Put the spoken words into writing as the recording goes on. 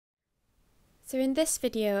So in this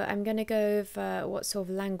video, I'm going to go over what sort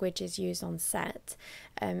of language is used on set,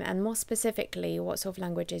 and more specifically, what sort of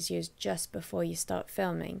language is used just before you start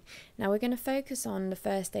filming. Now we're going to focus on the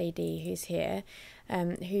first AD who's here,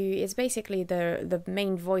 who is basically the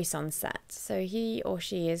main voice on set. So he or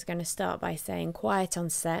she is going to start by saying quiet on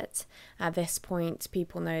set. At this point,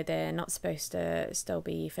 people know they're not supposed to still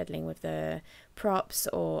be fiddling with the props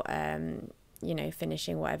or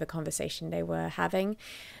finishing whatever conversation they were having.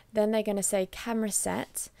 Then they're going to say camera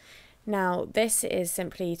set. Now this is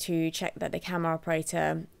simply to check that the camera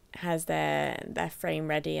operator has their frame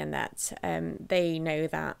ready and that they know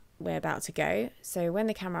that we're about to go. So when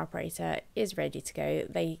the camera operator is ready to go,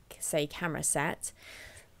 they say camera set.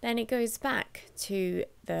 Then it goes back to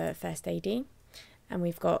the first AD and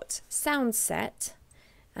we've got sound set,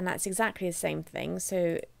 and that's exactly the same thing.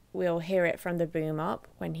 So we'll hear it from the boom up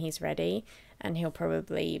when he's ready, and he'll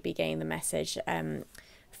probably be getting the message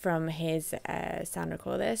from his sound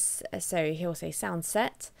recorders. So he'll say sound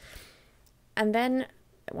set, and then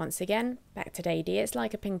once again back to the AD. It's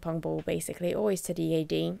like a ping pong ball basically, always to the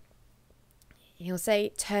AD. He'll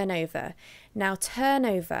say turnover. Now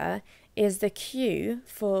turnover is the cue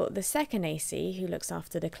for the second AC, who looks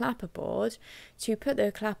after the clapperboard, to put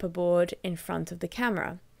the clapperboard in front of the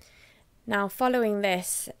camera. Now following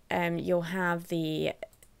this, you'll have the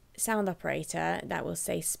sound operator that will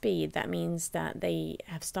say speed. That means that they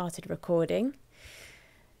have started recording,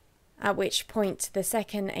 at which point the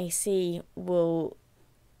second AC will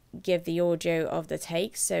give the audio of the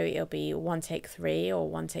take. So it'll be 1 take 3 or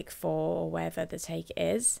 1 take 4 or wherever the take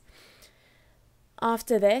is.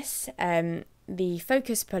 After this, the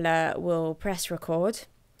focus puller will press record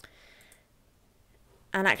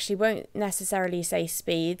and actually won't necessarily say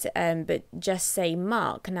speed, but just say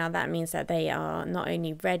mark. Now that means that they are not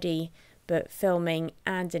only ready, but filming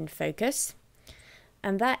and in focus.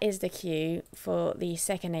 And that is the cue for the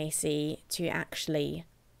second AC to actually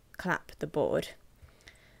clap the board.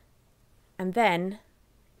 And then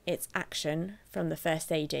it's action from the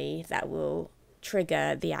first AD that will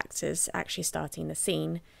trigger the actors actually starting the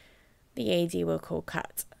scene. The AD will call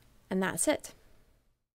cut, and that's it.